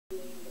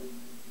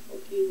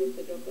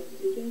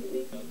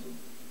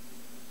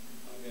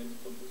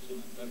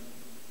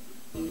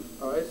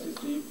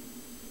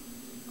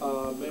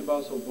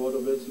members of board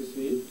of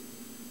NCC,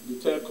 the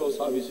telco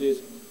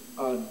services,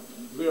 and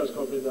various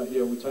companies that are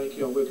here. We thank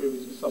you and welcome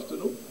you this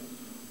afternoon.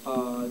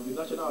 The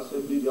National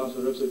Assembly, the House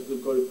of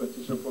Representatives, got a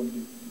petition from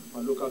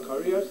the local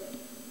carriers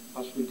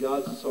as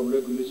regards some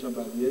regulation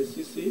by the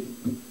NCC.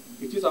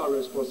 It is our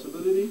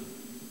responsibility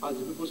as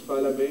the People's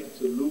Parliament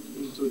to look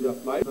into the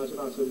applied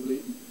National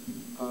Assembly.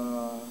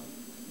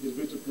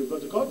 They've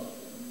got to court.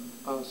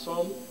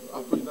 Some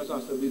approach the National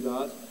Assembly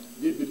that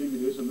they believe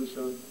in the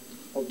resolution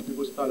of the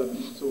People's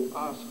Parliament. So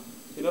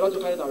in order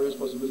to carry that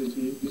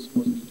responsibility, this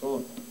must be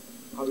done.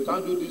 And we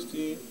can't do this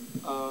thing.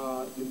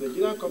 The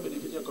Nigerian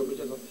Communications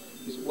Commission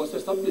was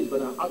established by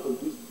the act of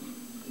this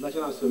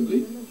National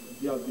Assembly.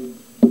 They have been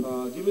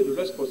given the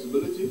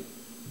responsibility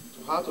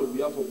to act on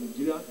behalf of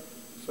Nigeria,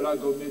 federal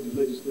government,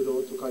 the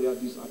legislature, to carry out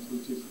these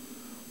activities.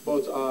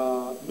 But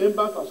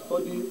members have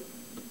studied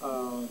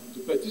the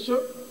petition.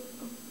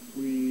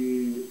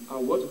 We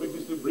want to make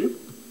this brief.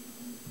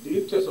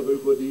 The interest of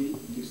everybody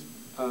is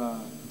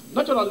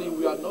naturally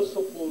we are not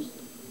supposed.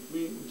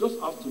 We just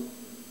have to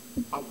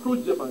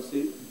approach them and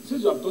say,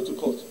 since you have gone to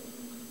court,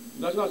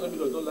 the National Assembly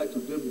does not like to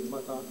deal with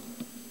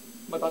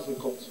matters in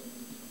court.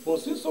 But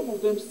since some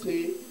of them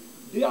say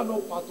they are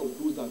not part of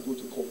those that go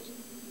to court,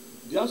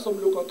 there are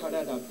some local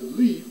carriers that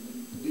believe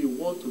they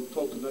want to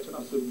talk to the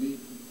National Assembly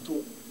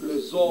to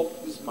resolve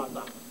this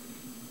matter.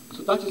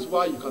 So that is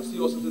why you can see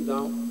us sitting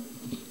down,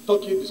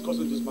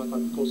 discussing this matter,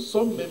 because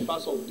some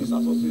members of this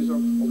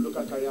association of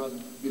local carriers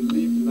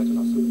believe the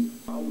National Assembly.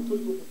 I will tell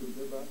you to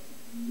remember,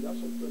 you have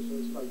some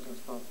questions so that you can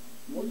start.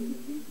 You want to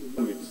be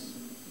with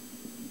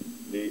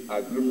the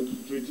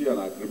Agreement, Treaty and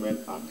Agreement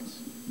Act,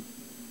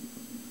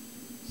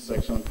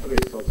 Section 3,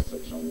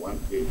 subsection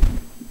 1A,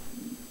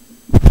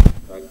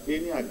 that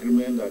any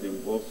agreement that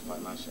involves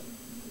financial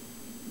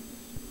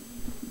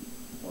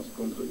must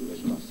come to the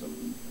National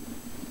Assembly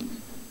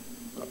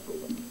for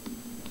approval.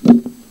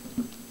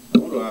 I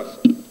want to ask,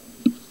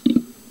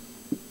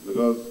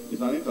 because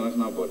it's an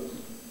international body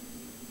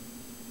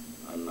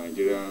and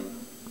Nigerian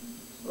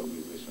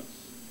organizations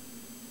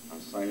are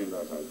signing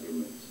that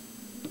agreement.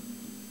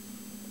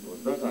 Was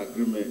that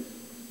agreement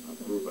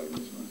approved by the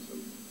National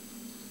Assembly?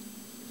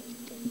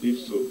 If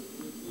so,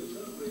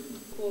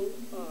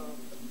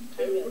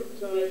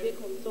 were they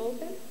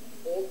consulted?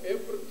 Or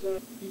every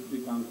time, if they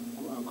can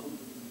go and come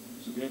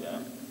together,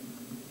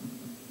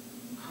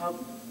 have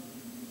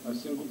a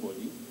single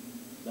body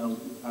that will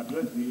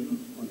address the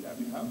issues on their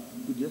behalf,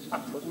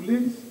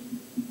 articulate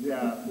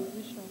their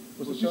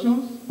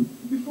positions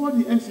before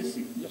the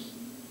NCC. Yes.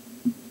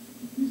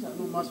 These are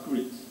no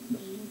masquerades.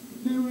 Yes.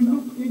 They will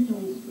look into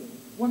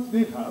what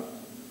they have,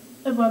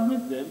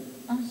 evaluate them,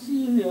 and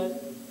see areas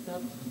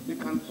that they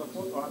can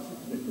support or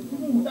assist them,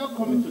 even without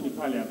coming to the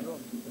Parliament.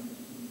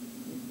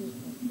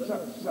 Sir,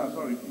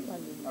 sorry,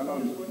 allow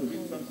me to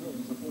read something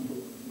in support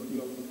of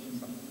your position,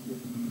 sir.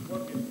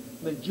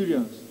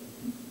 Nigerians,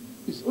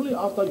 it's only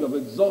after you have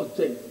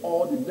exhausted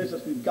all the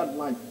necessary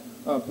guideline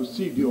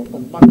procedure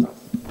of matters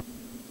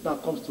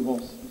that comes to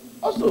us.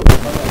 Also, a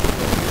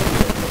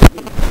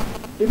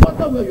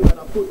matter where you can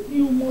approach,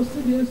 you must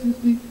see the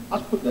NCC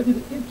as protecting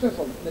the interests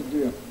of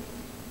Nigeria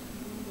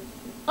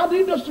and the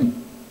industry,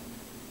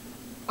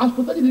 as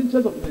protecting the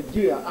interests of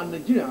Nigeria and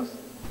Nigerians.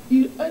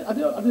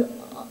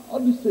 All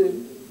the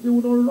same, they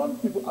will not run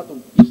people out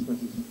of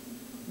businesses.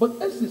 But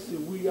NCC,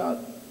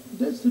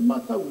 there's a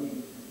matter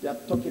they are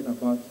talking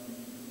about.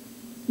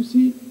 You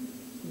see,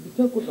 the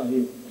telcos are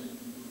here.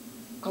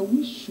 Are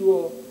we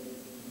sure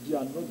they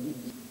are not good?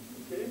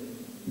 Okay?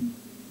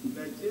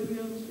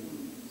 Nigerians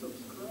will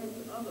subscribe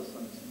to other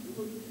sites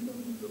because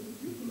the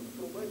people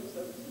provide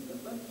services.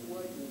 That's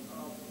why you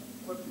have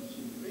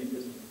partnership in the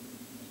industry.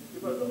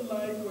 If I don't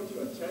like what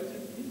you are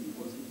charging me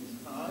because it is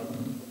high,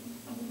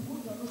 I will go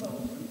to another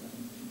operator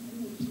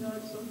who will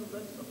charge something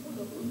that is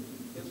affordable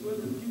as well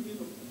as give me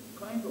the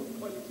kind of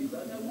quality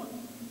that I want.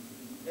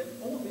 And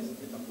all this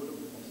is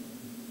affordable cost.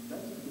 That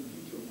is the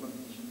beauty of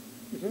competition.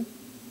 Okay.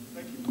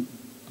 Thank you.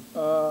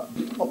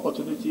 The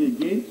opportunity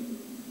again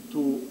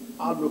to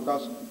our local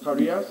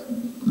carriers.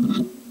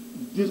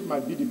 This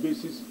might be the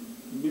basis.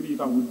 Maybe you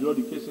can withdraw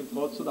the case in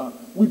court so that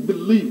we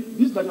believe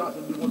this National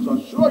Assembly wants to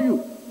assure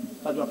you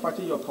that you are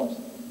fighting your cause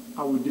and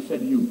will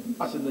defend you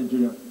as a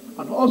Nigerian.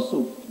 And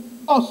also,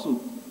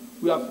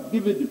 we have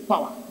given the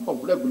power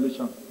of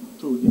regulation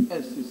to the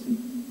NCC.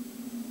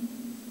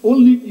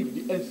 Only if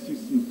the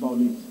NCC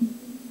violates.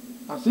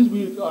 And since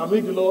we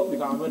amend the law, we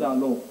can amend our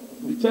law.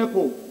 The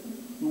telco,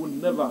 we will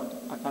never,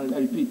 I can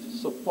repeat,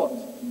 support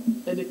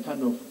any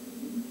kind of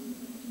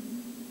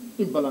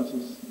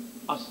imbalances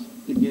as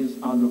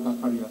against our local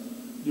carriers.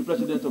 The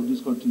president of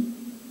this country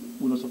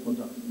will not support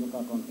that.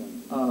 Local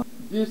content.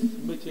 This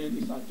meeting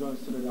is adjourned,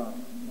 Senator.